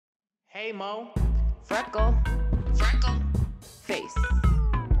Hey Mo, Freckle Face.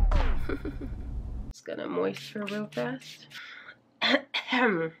 Just gonna moisture real fast.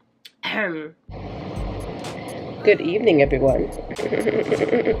 Good evening, everyone.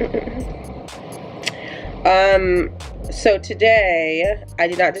 So today I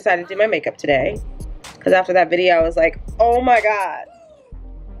did not decide to do my makeup today because after that video I was like, oh my god,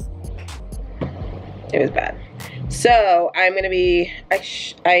 it was bad. So I'm gonna be,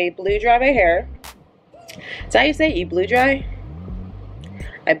 I blew dry my hair. Is that how you say it? You blew dry?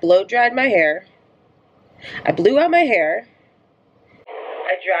 I blow dried my hair. I blew out my hair.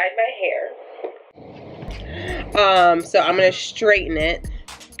 I dried my hair. So I'm gonna straighten it.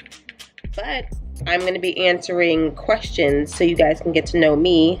 But I'm gonna be answering questions so you guys can get to know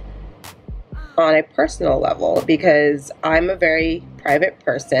me on a personal level, because I'm a very private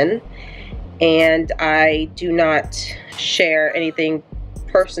person and I do not share anything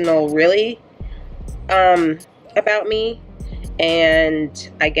personal really about me,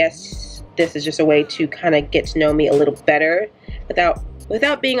 and I guess this is just a way to kind of get to know me a little better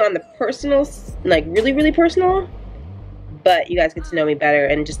without being on the personal, like really personal, but you guys get to know me better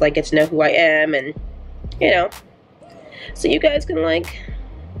and just like get to know who I am, and you know, so you guys can like,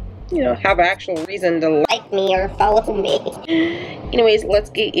 you know, have an actual reason to like me or follow me. Anyways, let's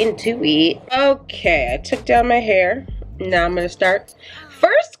get into it. Okay, I took down my hair. Now I'm gonna start.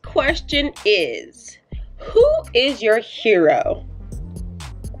 First question is, who is your hero?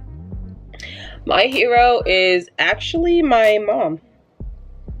 My hero is actually my mom.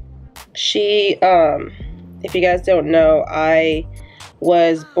 She, if you guys don't know, I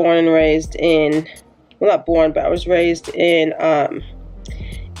was born and raised in, well, not born, but I was raised in, I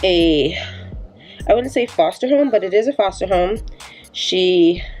wouldn't say foster home, but it is a foster home.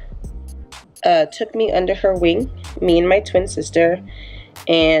 She took me under her wing, me and my twin sister,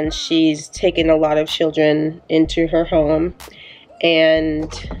 and she's taken a lot of children into her home,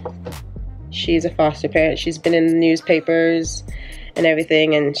 and she's a foster parent. She's been in the newspapers and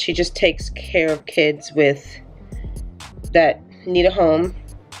everything, and she just takes care of kids that need a home.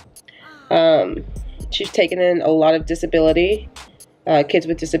 She's taken in a lot of disability, kids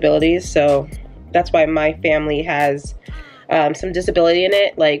with disabilities, so that's why my family has some disability in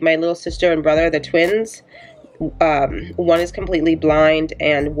it. Like my little sister and brother, the twins, one is completely blind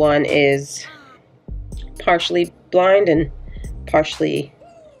and one is partially blind and partially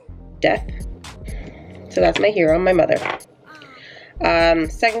deaf. So that's my hero, my mother.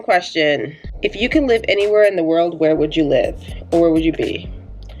 Second question, if you could live anywhere in the world, where would you live, or where would you be?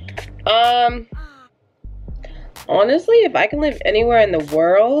 Honestly, if I can live anywhere in the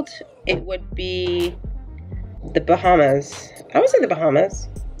world, it would be the Bahamas. I would say the Bahamas.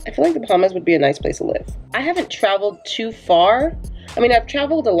 I feel like the Bahamas would be a nice place to live. I haven't traveled too far. I mean, I've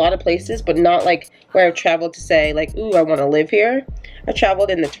traveled a lot of places, but not like where I've traveled to say like, ooh, I want to live here. I've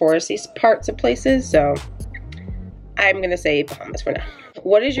traveled in the touristy parts of places, so I'm going to say Bahamas for now.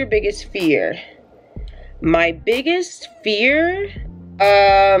 What is your biggest fear? My biggest fear,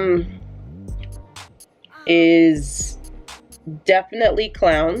 is definitely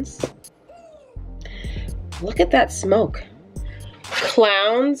clowns. Look at that smoke.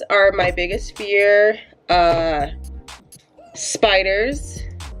 Clowns are my biggest fear. Spiders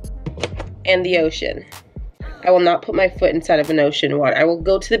and the ocean. I will not put my foot inside of an ocean water. I will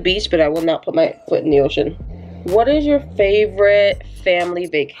go to the beach, but I will not put my foot in the ocean. What is your favorite family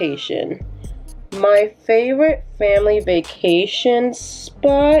vacation? My favorite family vacation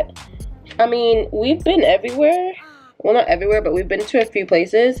spot, I mean, we've been everywhere. Well, not everywhere, but we've been to a few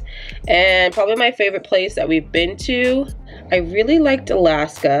places. And probably my favorite place that we've been to, I really liked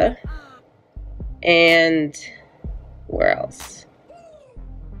Alaska. And where else?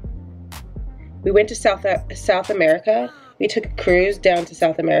 We went to South America. We took a cruise down to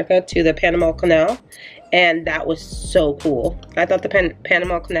South America to the Panama Canal. And that was so cool. I thought the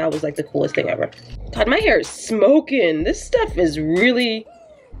Panama Canal was like the coolest thing ever. God, my hair is smoking. This stuff is really...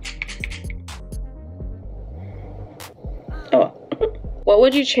 Oh. What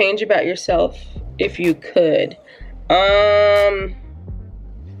would you change about yourself if you could?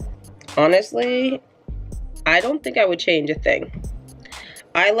 Honestly, I don't think I would change a thing.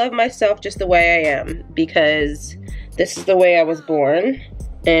 I love myself just the way I am, because this is the way I was born,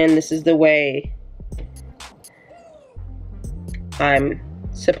 and this is the way I'm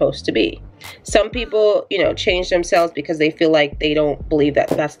supposed to be. Some people, you know, change themselves because they feel like they don't believe that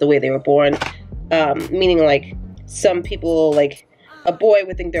that's the way they were born. Meaning like some people, like a boy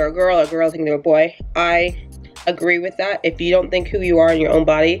would think they're a girl would think they're a boy. I agree with that. If you don't think who you are in your own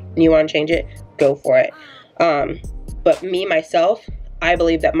body and you want to change it, go for it. But me, myself, I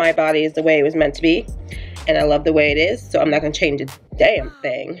believe that my body is the way it was meant to be, and I love the way it is, so I'm not gonna change a damn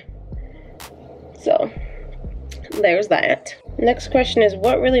thing. So there's that. Next question is,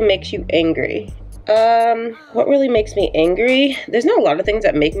 what really makes you angry? What really makes me angry? There's not a lot of things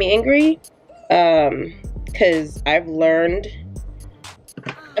that make me angry, because I've learned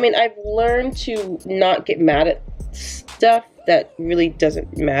to not get mad at stuff that really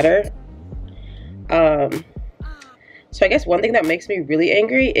doesn't matter. So I guess one thing that makes me really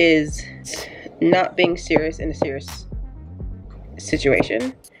angry is not being serious in a serious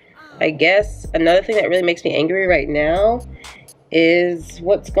situation. I guess another thing that really makes me angry right now is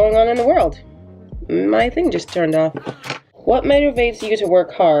what's going on in the world. My thing just turned off. What motivates you to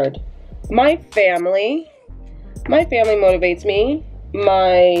work hard? My family. My family motivates me.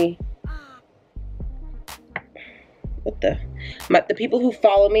 The people who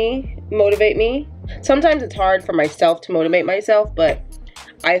follow me motivate me. Sometimes it's hard for myself to motivate myself, but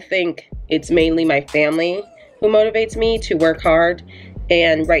I think it's mainly my family who motivates me to work hard.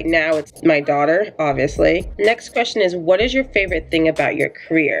 And right now it's my daughter, obviously. Next question is, what is your favorite thing about your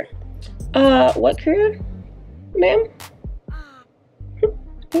career? What career, ma'am?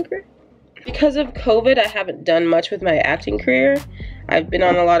 What career? Because of COVID, I haven't done much with my acting career. I've been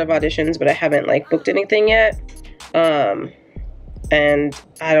on a lot of auditions, but I haven't like booked anything yet. And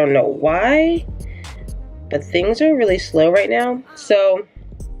I don't know why, but things are really slow right now. So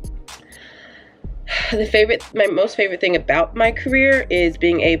my most favorite thing about my career is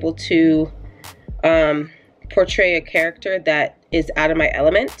being able to portray a character that is out of my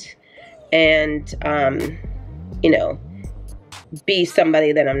element and, you know, be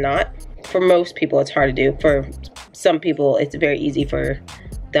somebody that I'm not. For most people, it's hard to do. For some people, it's very easy for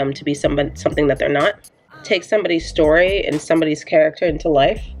them to be something that they're not. Take somebody's story and somebody's character into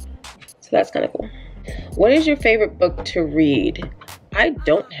life. So that's kind of cool. What is your favorite book to read? I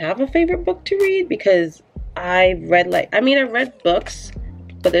don't have a favorite book to read because I've read I've read books,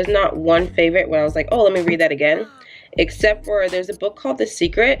 but there's not one favorite where I was like, oh, let me read that again. Except for there's a book called The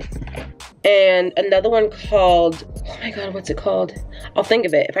Secret and another one called, oh my God, what's it called? I'll think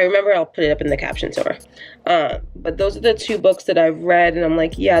of it. If I remember, I'll put it up in the caption somewhere. But those are the two books that I've read and I'm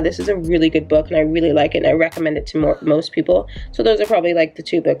like, yeah, this is a really good book and I really like it and I recommend it to most people. So those are probably like the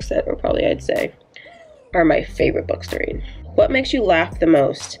two books that are probably, I'd say, are my favorite books to read. What makes you laugh the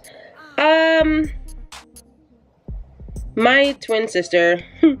most? My twin sister,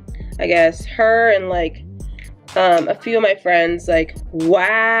 I guess, her and like a few of my friends, like, wow.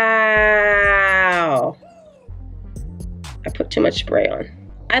 I put too much spray on.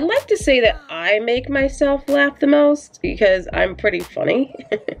 I'd like to say that I make myself laugh the most because I'm pretty funny.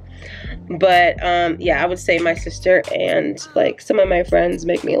 But yeah, I would say my sister and like some of my friends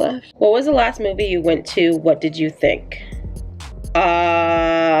make me laugh. What was the last movie you went to? What did you think?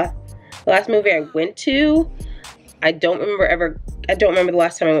 The last movie I went to, I don't remember the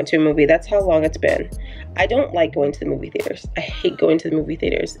last time I went to a movie. That's how long it's been. I don't like going to the movie theaters. I hate going to the movie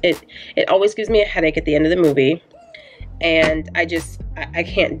theaters. It always gives me a headache at the end of the movie. And I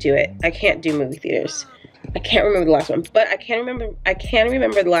can't do it. I can't do movie theaters. I can't remember the last one, but I can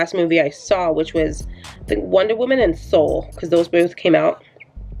remember the last movie I saw, which was I think Wonder Woman and Soul, because those both came out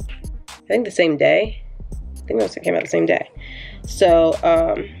I think the same day. I think those came out the same day. So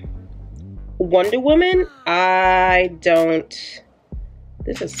Wonder Woman,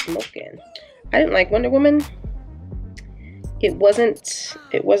 this is smoking. I didn't like Wonder Woman. It wasn't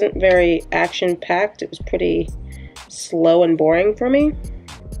very action-packed. It was pretty slow and boring for me.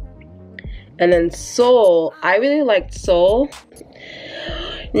 And then Soul, I really liked Soul.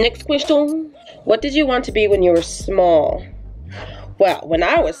 Next question. What did you want to be when you were small? Well, when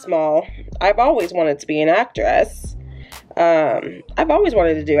I was small, I've always wanted to be an actress. I've always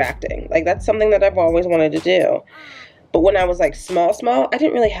wanted to do acting. Like, that's something that I've always wanted to do. But when I was like small, I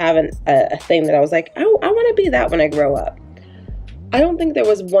didn't really have a thing that I was like, I want to be that when I grow up. I don't think there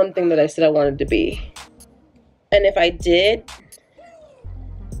was one thing that I said I wanted to be. And if I did,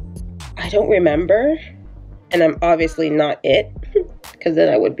 I don't remember. And I'm obviously not it, because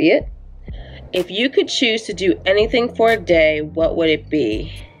then I would be it. If you could choose to do anything for a day, what would it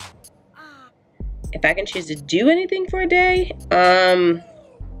be? If I can choose to do anything for a day,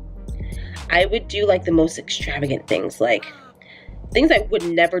 I would do like the most extravagant things, like things I would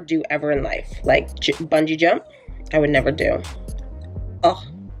never do ever in life, like bungee jump. I would never do. Oh,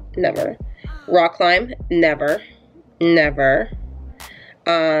 never. Rock climb, never. Jump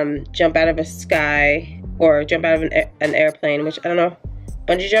out of a sky or jump out of an airplane, which I don't know.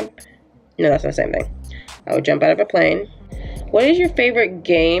 Bungee jump? No, that's not the same thing. I would jump out of a plane. What is your favorite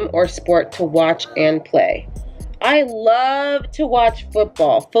game or sport to watch and play? I love to watch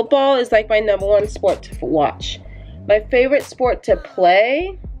football. Football is like my #1 sport to watch. My favorite sport to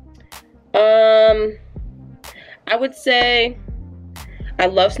play, I would say I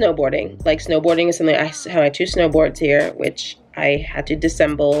love snowboarding. Like, snowboarding is something, I have my 2 snowboards here, which I had to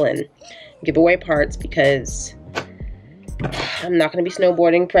disassemble and give away parts because I'm not going to be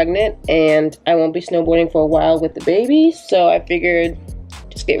snowboarding pregnant, and I won't be snowboarding for a while with the baby, so I figured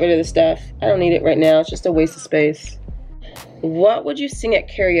just get rid of the stuff. I don't need it right now. It's just a waste of space. What would you sing at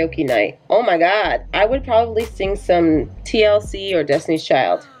karaoke night? Oh my god. I would probably sing some TLC or Destiny's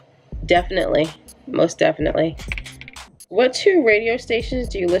Child. Definitely. Most definitely. What 2 radio stations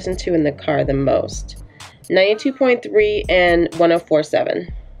do you listen to in the car the most? 92.3 and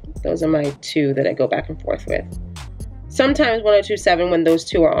 104.7. Those are my 2 that I go back and forth with. Sometimes 102.7 when those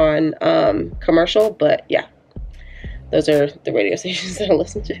 2 are on commercial, but yeah. Those are the radio stations that I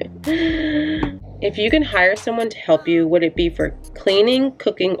listen to. If you can hire someone to help you, would it be for cleaning,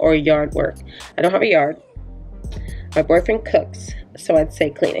 cooking, or yard work? I don't have a yard. My boyfriend cooks, so I'd say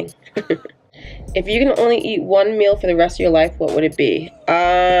cleaning. If you can only eat 1 meal for the rest of your life, what would it be?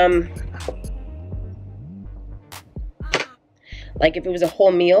 Like if it was a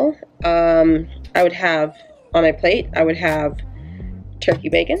whole meal, I would have, on my plate, I would have turkey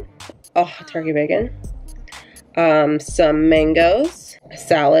bacon. Oh, turkey bacon. Some mangoes, a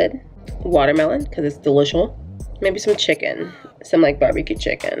salad, watermelon, because it's delicious. Maybe some chicken, some like barbecue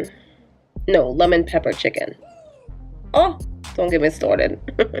chicken. No, lemon pepper chicken. Oh, don't get me started.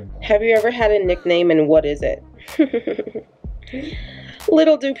 Have you ever had a nickname, and what is it?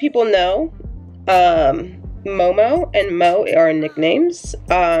 Little do people know, Momo and Mo are nicknames.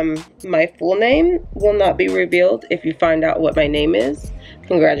 My full name will not be revealed if you find out what my name is.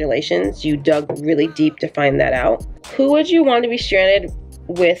 Congratulations, you dug really deep to find that out. Who would you want to be stranded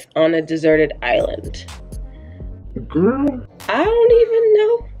with on a deserted island? Girl, I don't even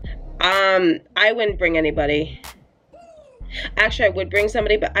know. I wouldn't bring anybody. Actually, I would bring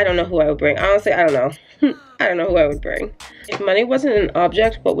somebody, but I don't know who I would bring. Honestly, I don't know. I don't know who I would bring. If money wasn't an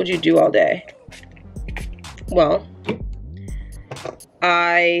object, what would you do all day? Well,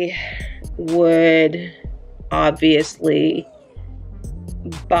 I would obviously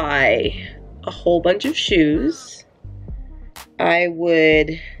buy a whole bunch of shoes. I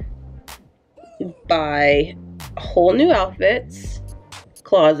would buy whole new outfits,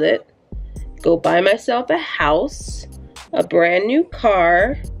 closet, go buy myself a house, a brand new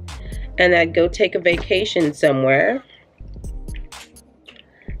car, and I'd go take a vacation somewhere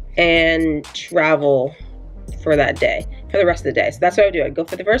and travel for that day, for the rest of the day. So that's what I would do. I'd go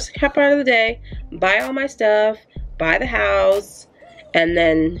for the first half part of the day, buy all my stuff, buy the house, and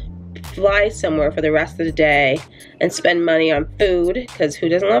then fly somewhere for the rest of the day and spend money on food, because who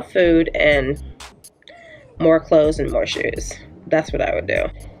doesn't love food, and more clothes and more shoes. That's what I would do.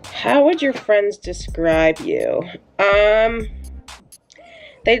 How would your friends describe you?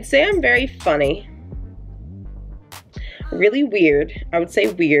 They'd say I'm very funny, really weird. I would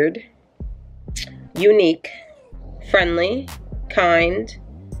say weird, unique, friendly, kind,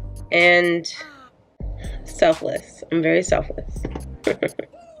 and selfless. I'm very selfless.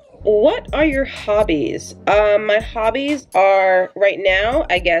 What are your hobbies? My hobbies are, right now,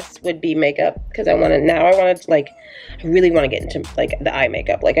 I guess, would be makeup, because I really want to get into like the eye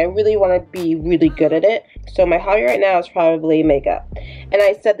makeup. Like, I really want to be really good at it. So my hobby right now is probably makeup. And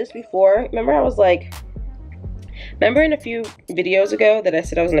I said this before. Remember in a few videos ago that I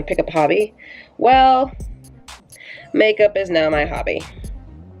said I was going to pick up a hobby? Well, makeup is now my hobby.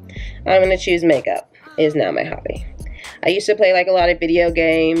 I'm going to choose makeup is now my hobby. I used to play like a lot of video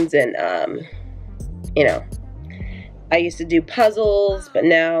games, and you know, I used to do puzzles, but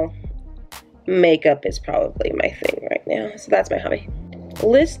now makeup is probably my thing right now. So that's my hobby.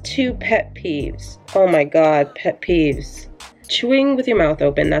 List 2 pet peeves. Oh my god, pet peeves. Chewing with your mouth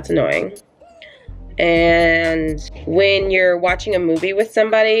open, that's annoying. And when you're watching a movie with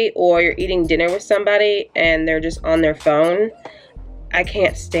somebody, or you're eating dinner with somebody and they're just on their phone, I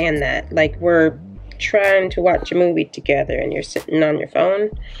can't stand that. Like, we're trying to watch a movie together and you're sitting on your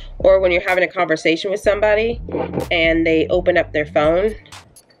phone. Or when you're having a conversation with somebody and they open up their phone,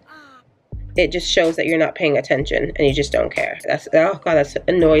 it just shows that you're not paying attention and you just don't care. Oh god, that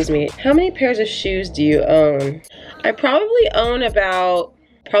annoys me. How many pairs of shoes do you own? I probably own about,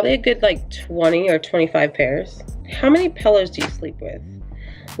 probably a good like 20 or 25 pairs. How many pillows do you sleep with?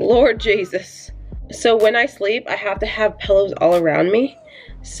 Lord Jesus. So when I sleep, I have to have pillows all around me.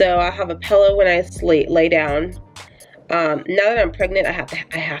 So I have a pillow when I lay down. Now that I'm pregnant, I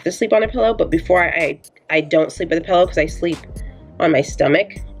have to sleep on a pillow, but before I don't sleep with a pillow, because I sleep on my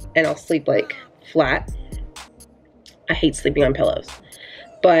stomach and I'll sleep like flat. I hate sleeping on pillows.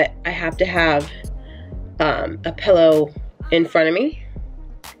 But I have to have a pillow in front of me,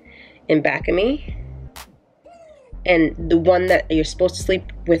 in back of me, and the one that you're supposed to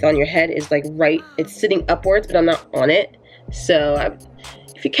sleep with on your head is like right, it's sitting upwards, but I'm not on it. So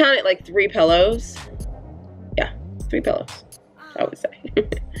if you count it, like 3 pillows, yeah, 3 pillows, I would say.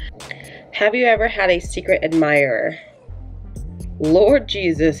 Have you ever had a secret admirer? Lord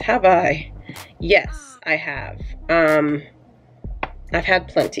Jesus, have I? Yes, I have. I've had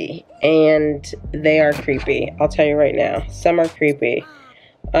plenty, and they are creepy. I'll tell you right now, some are creepy.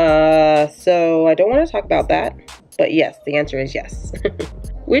 So I don't want to talk about that, but yes, the answer is yes.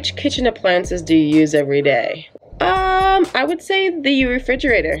 Which kitchen appliances do you use every day? I would say the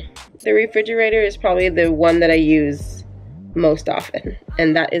refrigerator. The refrigerator is probably the one that I use most often,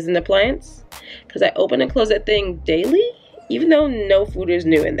 and that is an appliance, because I open and close that thing daily, even though no food is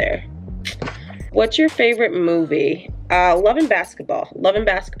new in there. What's your favorite movie? Love and Basketball. Love and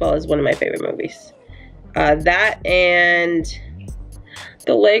Basketball is one of my favorite movies. That and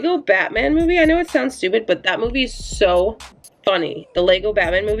the Lego Batman movie. I know it sounds stupid, but that movie is so funny. The Lego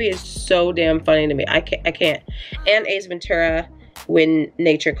Batman movie is so damn funny to me. I can't. And Ace Ventura, When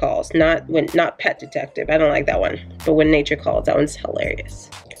Nature Calls. Not Pet Detective. I don't like that one. But When Nature Calls, that one's hilarious.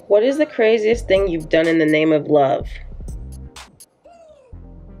 What is the craziest thing you've done in the name of love?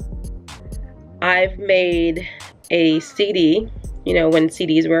 I've made a CD, you know, when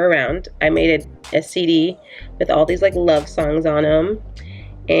CDs were around. I made a CD with all these like love songs on them,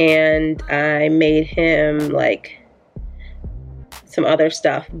 and I made him like some other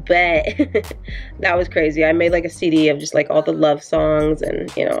stuff, but that was crazy. I made like a CD of just like all the love songs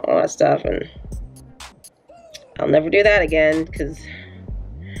and, you know, all that stuff, and I'll never do that again, because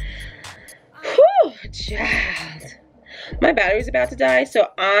whew, child. My battery's about to die, so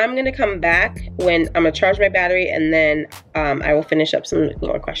I'm gonna come back when I'm gonna charge my battery, and then I will finish up some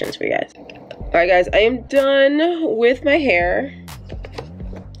more questions for you guys. All right, guys, I am done with my hair.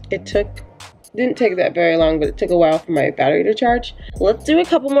 It didn't take that very long, but it took a while for my battery to charge. Let's do a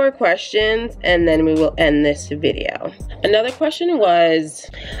couple more questions, and then we will end this video. Another question was,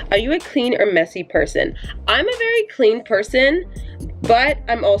 are you a clean or messy person? I'm a very clean person, but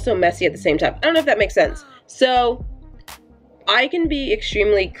I'm also messy at the same time. I don't know if that makes sense. So I can be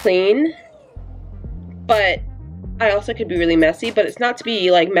extremely clean, but I also could be really messy, but it's not to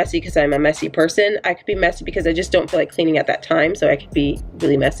be like messy because I'm a messy person. I could be messy because I just don't feel like cleaning at that time, so I could be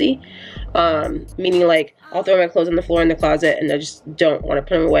really messy. Meaning like I'll throw my clothes on the floor in the closet and I just don't want to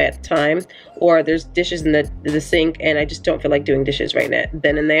put them away at the time, or there's dishes in the sink and I just don't feel like doing dishes right now,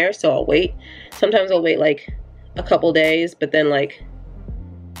 then and there, so I'll wait. Sometimes I'll wait like a couple days, but then like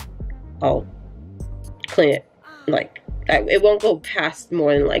I'll clean it. Like it won't go past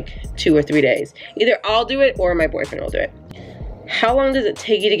more than like 2 or 3 days. Either I'll do it or my boyfriend will do it. How long does it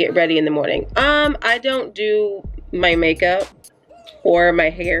take you to get ready in the morning? I don't do my makeup or my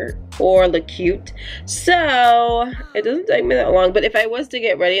hair or look cute, so it doesn't take me that long. But if I was to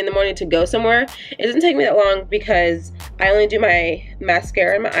get ready in the morning to go somewhere, it doesn't take me that long because I only do my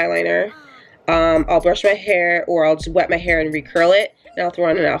mascara and my eyeliner. I'll brush my hair, or I'll just wet my hair and recurl it, and I'll throw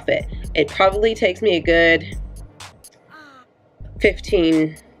on an outfit. It probably takes me a good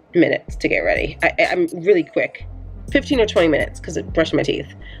 15 minutes to get ready. I'm really quick. 15 or 20 minutes because I'm brushing my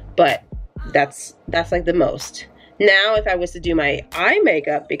teeth. But that's like the most. Now, if I was to do my eye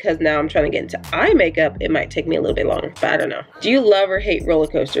makeup, because now I'm trying to get into eye makeup, it might take me a little bit longer, but I don't know. Do you love or hate roller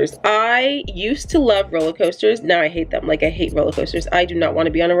coasters? I used to love roller coasters. Now I hate them. Like, I hate roller coasters. I do not want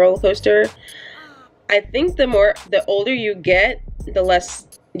to be on a roller coaster. I think the older you get, the less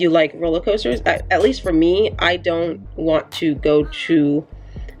you like roller coasters. At least for me, I don't want to go to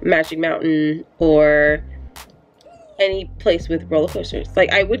Magic Mountain or any place with roller coasters. Like,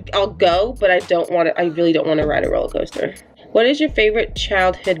 I'll go, but I really don't want to ride a roller coaster. What is your favorite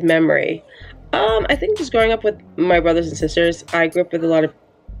childhood memory? I think just growing up with my brothers and sisters. I grew up with a lot of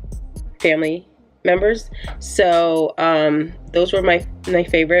family members, so those were my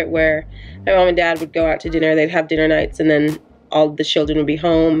favorite, where my mom and dad would go out to dinner. They'd have dinner nights, and then all the children would be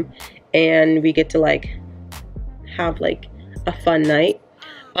home, and we get to like have like a fun night,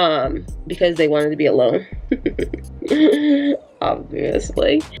 because they wanted to be alone.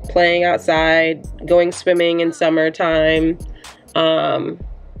 Obviously. Playing outside, going swimming in summertime.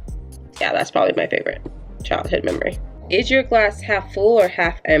 Yeah, that's probably my favorite childhood memory. Is your glass half full or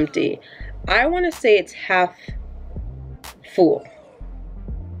half empty? I want to say it's half full,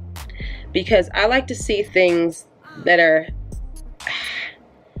 because I like to see things that are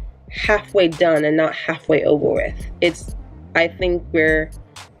halfway done and not halfway over with. I think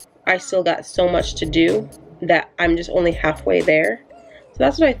I still got so much to do, that I'm just only halfway there. So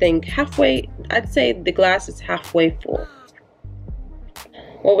that's what I think. Halfway, I'd say the glass is halfway full.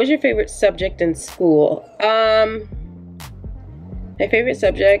 What was your favorite subject in school? My favorite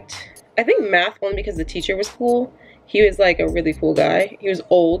subject, I think math, only because the teacher was cool. He was like a really cool guy. He was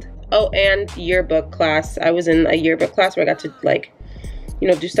old. Oh, and yearbook class. I was in a yearbook class where I got to, like, you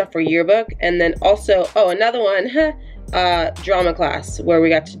know, do stuff for yearbook. And then also, oh, another one, drama class, where we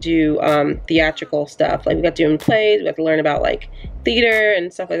got to do theatrical stuff. Like, we got to do plays, we got to learn about, like, theater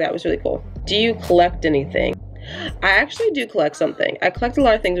and stuff like that. It was really cool. Do you collect anything? I actually do collect something. I collect a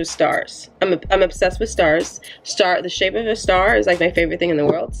lot of things with stars. I'm obsessed with stars. The shape of a star is like my favorite thing in the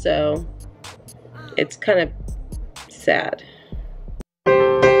world, so it's kind of sad.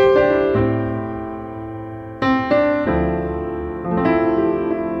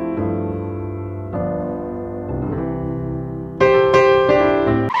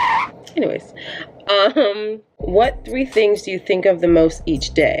 Anyways, what 3 things do you think of the most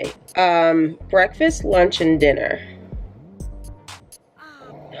each day? Breakfast, lunch, and dinner.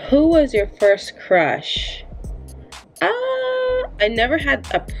 Who was your first crush? I never had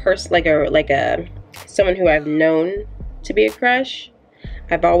a person like someone who I've known to be a crush.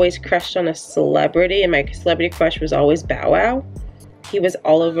 I've always crushed on a celebrity, and my celebrity crush was always Bow Wow. He was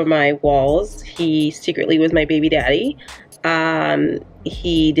all over my walls. He secretly was my baby daddy.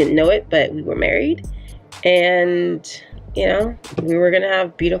 He didn't know it, but we were married, and you know, we were gonna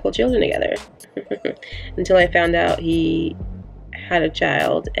have beautiful children together. Until I found out he had a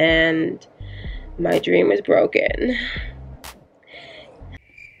child, and my dream was broken.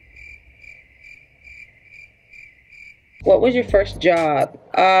 What was your first job?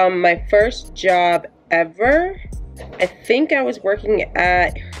 My first job ever, I think I was working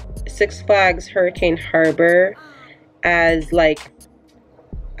at Six Flags Hurricane Harbor as, like,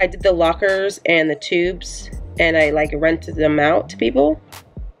 I did the lockers and the tubes, and I, like, rented them out to people.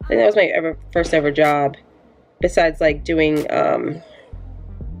 I think that was my first ever job, besides, like, doing,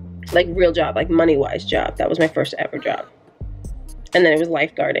 like, real job, like, money-wise job. That was my first ever job. And then it was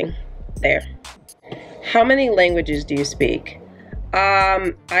lifeguarding there. How many languages do you speak?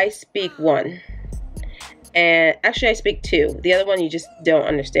 I speak 1. And actually I speak 2. The other one you just don't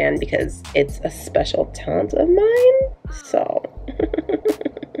understand because it's a special talent of mine. So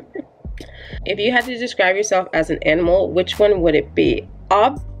if you had to describe yourself as an animal, which one would it be?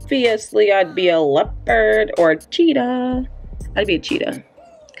 Obviously I'd be a leopard or a cheetah. I'd be a cheetah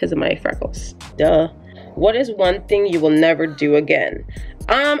because of my freckles. Duh. What is one thing you will never do again?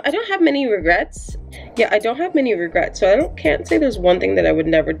 I don't have many regrets. Yeah, I don't have many regrets, so I can't say there's one thing that I would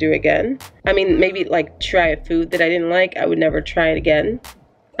never do again. I mean, maybe like try a food that I didn't like. I would never try it again,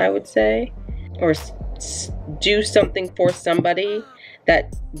 I would say. Or do something for somebody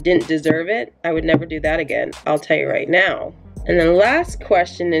that didn't deserve it. I would never do that again. I'll tell you right now. And the last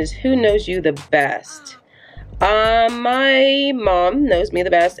question is, who knows you the best? My mom knows me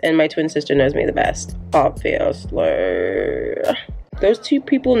the best, and my twin sister knows me the best, obviously. Those 2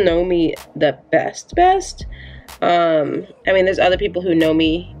 people know me the best. I mean, there's other people who know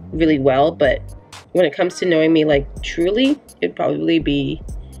me really well, but when it comes to knowing me, like, truly, it'd probably be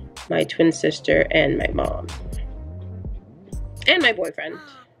my twin sister and my mom. And my boyfriend.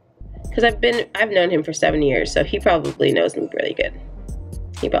 Because I've known him for 7 years, so he probably knows me pretty good.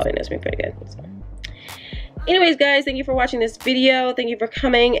 He probably knows me pretty good, so. Anyways, guys, thank you for watching this video. Thank you for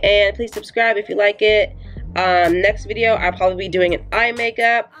coming, and please subscribe if you like it. Next video, I'll probably be doing an eye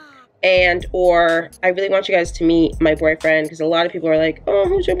makeup, or I really want you guys to meet my boyfriend, because a lot of people are like, oh,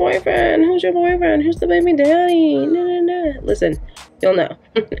 who's your boyfriend? Who's your boyfriend? Who's the baby daddy? No. Listen, you'll know.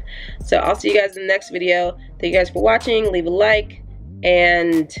 So I'll see you guys in the next video. Thank you guys for watching. Leave a like,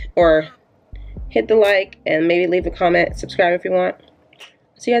 or hit the like, and maybe leave a comment. Subscribe if you want.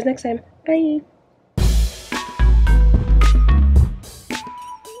 See you guys next time. Bye.